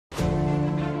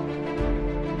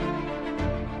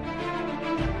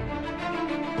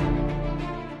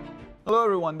Hello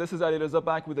everyone, this is Ali Reza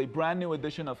back with a brand new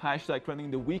edition of Hashtag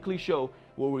Trending, the weekly show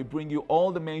where we bring you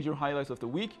all the major highlights of the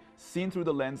week seen through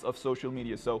the lens of social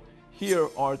media. So here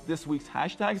are this week's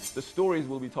hashtags, the stories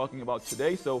we'll be talking about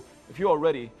today. So if you're all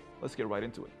ready, let's get right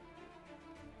into it.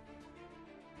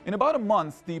 In about a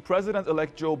month, the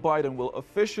President-elect Joe Biden will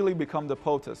officially become the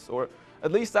POTUS, or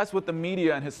at least that's what the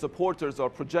media and his supporters are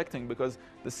projecting, because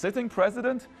the sitting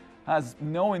president has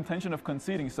no intention of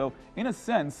conceding. So in a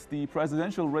sense, the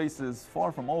presidential race is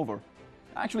far from over.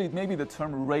 Actually, maybe the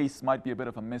term race might be a bit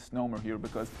of a misnomer here,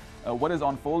 because what is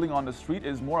unfolding on the street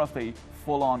is more of a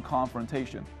full-on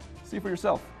confrontation. See for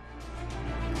yourself.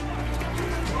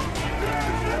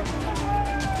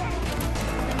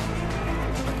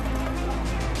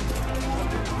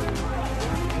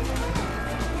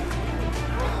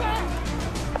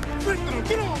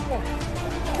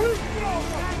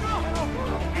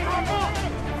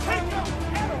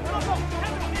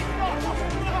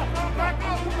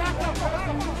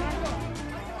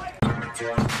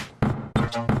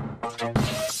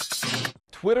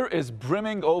 Twitter is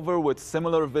brimming over with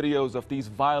similar videos of these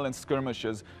violent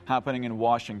skirmishes happening in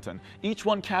Washington, each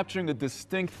one capturing a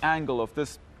distinct angle of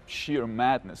this sheer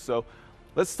madness. So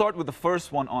let's start with the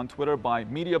first one on Twitter by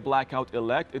Media Blackout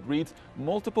Elect. It reads,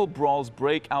 multiple brawls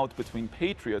break out between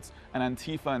patriots and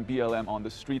Antifa and BLM on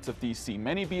the streets of DC.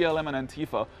 Many BLM and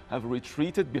Antifa have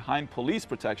retreated behind police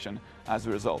protection as a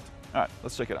result. All right,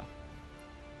 let's check it out.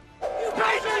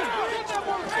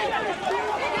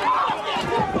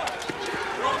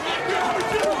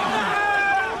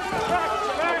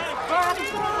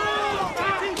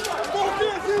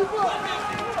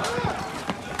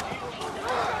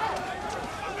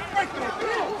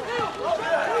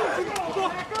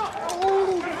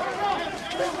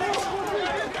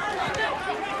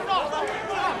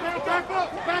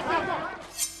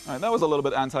 All right, that was a little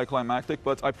bit anticlimactic,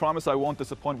 but I promise I won't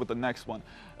disappoint with the next one.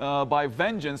 By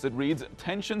Vengeance, it reads,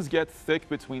 tensions get thick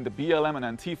between the BLM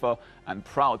and Antifa and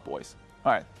Proud Boys.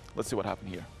 All right, let's see what happened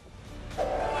here.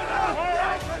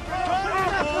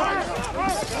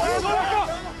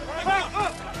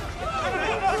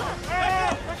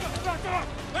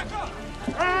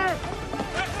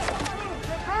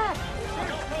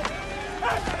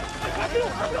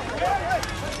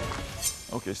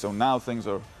 Okay, so now things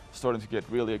are starting to get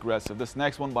really aggressive. This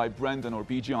next one by Brendan, or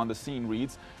BG on the Scene,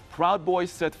 reads, Proud Boys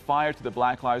set fire to the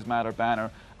Black Lives Matter banner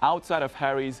outside of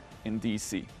Harry's in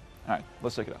DC. All right,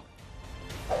 let's check it out.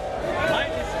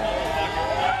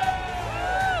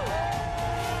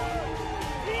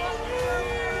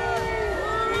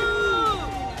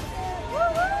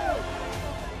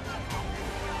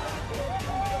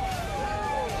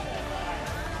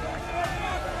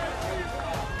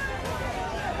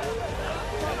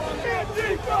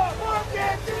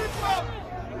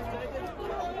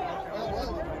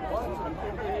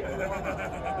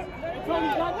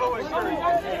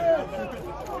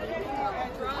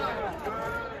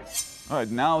 All right,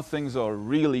 now things are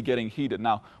really getting heated.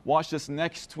 Now, watch this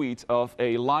next tweet of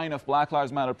a line of Black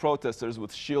Lives Matter protesters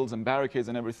with shields and barricades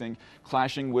and everything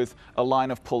clashing with a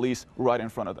line of police right in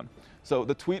front of them. So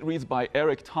the tweet reads by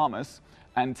Eric Thomas,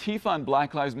 Antifa and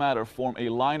Black Lives Matter form a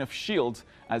line of shields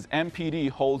as MPD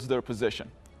holds their position.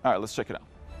 All right, let's check it out.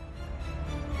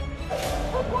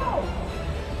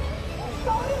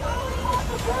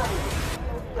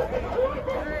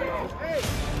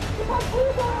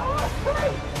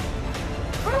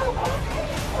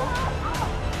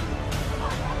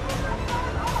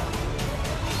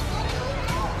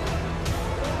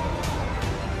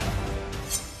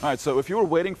 All right, so if you were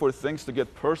waiting for things to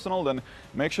get personal, then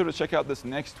make sure to check out this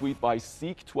next tweet by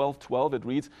Seek1212. It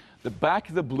reads, the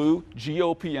Back the Blue,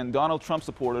 GOP and Donald Trump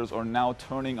supporters are now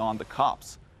turning on the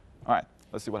cops. All right,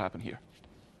 let's see what happened here.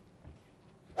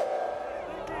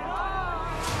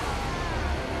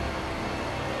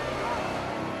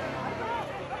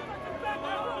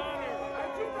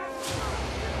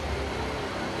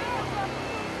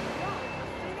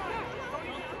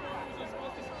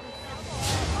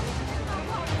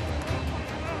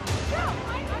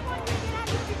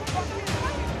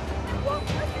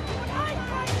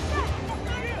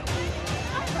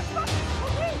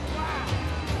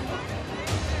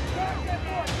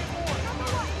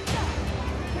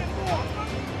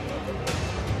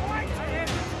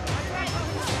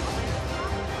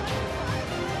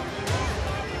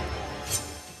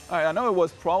 All right, I know it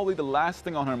was probably the last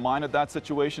thing on her mind at that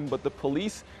situation, but the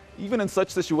police, even in such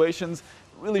situations,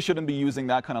 really shouldn't be using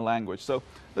that kind of language. So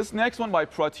this next one by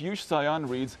Pratyush Sayan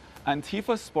reads,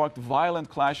 Antifa sparked violent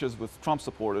clashes with Trump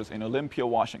supporters in Olympia,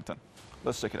 Washington.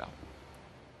 Let's check it out.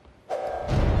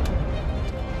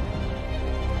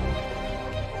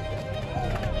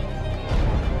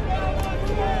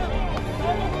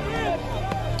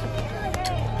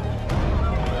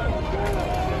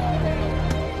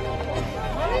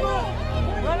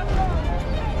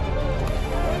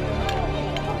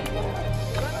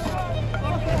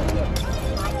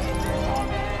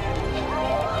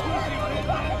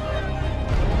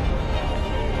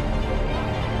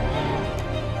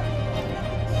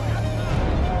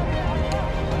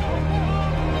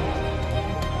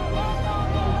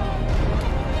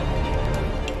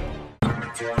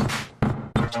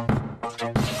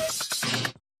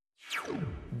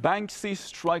 Banksy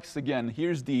strikes again.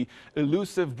 Here's the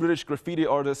elusive British graffiti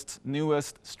artist's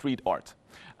newest street art.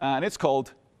 And it's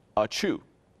called A Chew.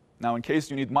 Now, in case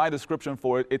you need my description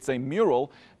for it, it's a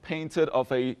mural painted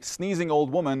of a sneezing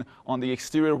old woman on the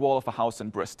exterior wall of a house in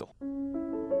Bristol.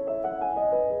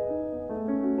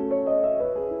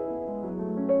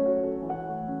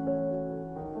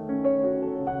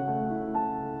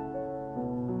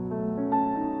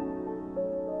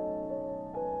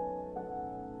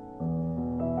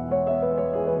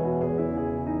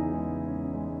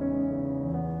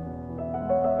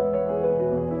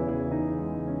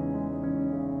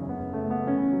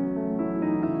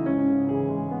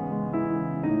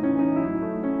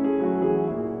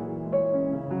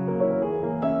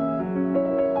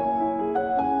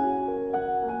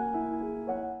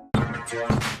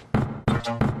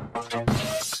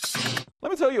 Let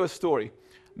me tell you a story.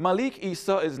 Malik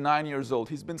Isa is 9 years old.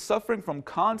 He's been suffering from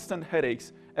constant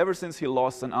headaches ever since he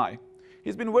lost an eye.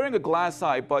 He's been wearing a glass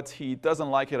eye, but he doesn't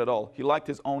like it at all. He liked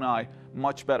his own eye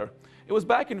much better. It was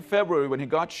back in February when he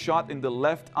got shot in the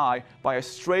left eye by a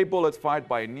stray bullet fired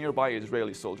by a nearby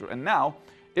Israeli soldier. And now,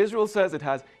 Israel says it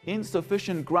has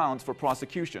insufficient grounds for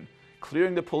prosecution,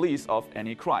 clearing the police of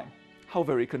any crime. How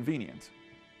very convenient.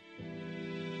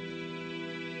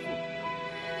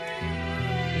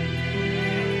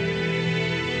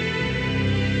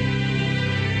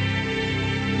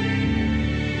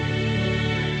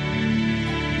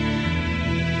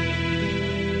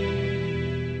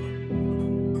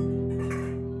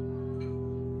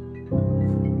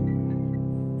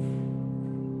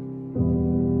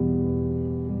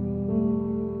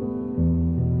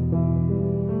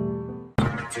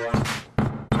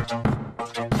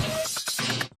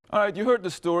 All right, you heard the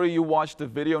story, you watched the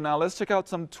video. Now let's check out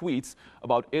some tweets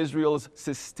about Israel's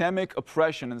systemic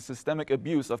oppression and systemic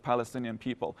abuse of Palestinian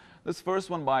people. This first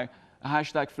one by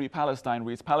 #FreePalestine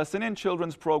reads, Palestinian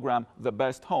children's program, The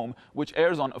Best Home, which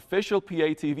airs on official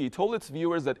PATV, told its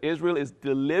viewers that Israel is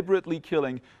deliberately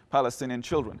killing Palestinian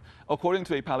children, according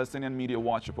to a Palestinian Media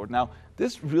Watch report. Now,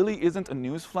 this really isn't a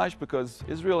newsflash because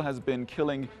Israel has been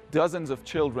killing dozens of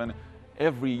children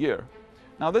every year.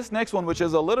 Now this next one, which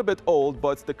is a little bit old,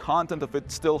 but the content of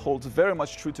it still holds very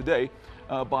much true today,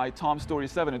 by Tom Story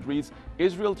 7, it reads,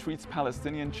 Israel treats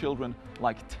Palestinian children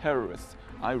like terrorists.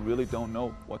 I really don't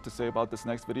know what to say about this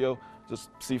next video. Just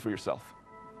see for yourself.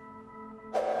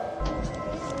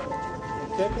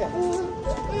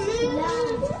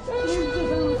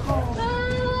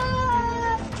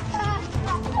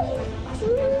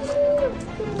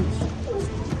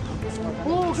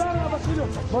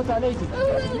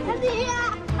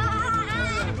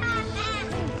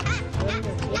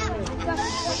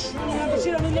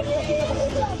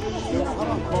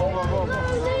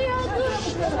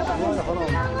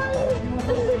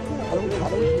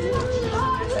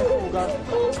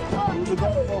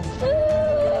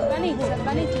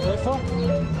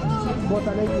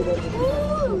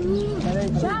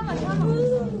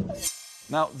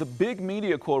 Now, the big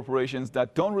media corporations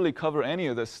that don't really cover any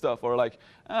of this stuff are like,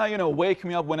 wake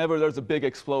me up whenever there's a big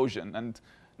explosion, and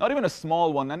not even a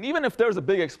small one. And even if there's a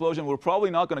big explosion, we're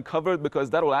probably not going to cover it because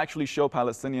that will actually show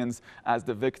Palestinians as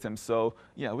the victims. So,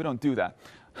 yeah, we don't do that.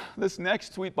 This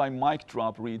next tweet by Mike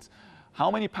Drop reads,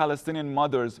 how many Palestinian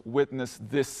mothers witnessed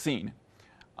this scene?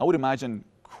 I would imagine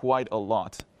quite a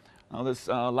lot. Now, this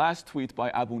last tweet by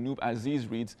Abu Noob Aziz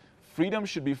reads, freedom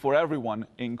should be for everyone,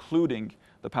 including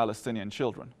the Palestinian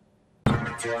children.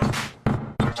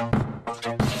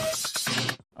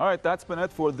 All right, that's been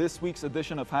it for this week's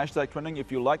edition of #Trending.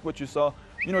 If you liked what you saw,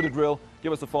 you know the drill.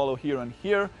 Give us a follow here and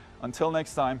here. Until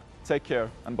next time, take care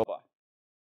and bye.